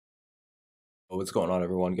What's going on,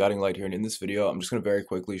 everyone? Guiding Light here, and in this video I'm just going to very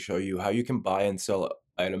quickly show you how you can buy and sell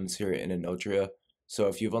items here in Enotria. So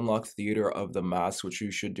if you've unlocked Theater of the Mask, which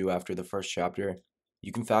you should do after the first chapter,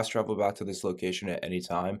 you can fast travel back to this location at any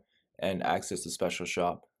time and access the special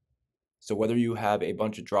shop. So whether you have a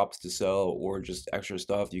bunch of drops to sell or just extra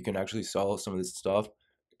stuff, you can actually sell some of this stuff,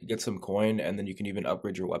 get some coin, and then you can even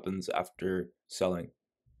upgrade your weapons after selling.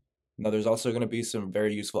 Now, there's also going to be some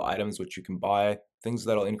very useful items which you can buy, things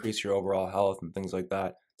that'll increase your overall health and things like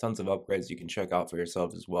that. Tons of upgrades you can check out for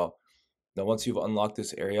yourselves as well. Now, once you've unlocked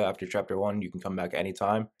this area after chapter 1, you can come back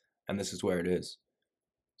anytime, and this is where it is.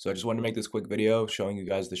 So I just wanted to make this quick video showing you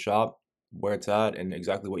guys the shop, where it's at, and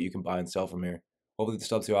exactly what you can buy and sell from here. Hopefully this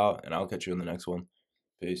helps you out, and I'll catch you in the next one.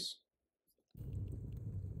 Peace.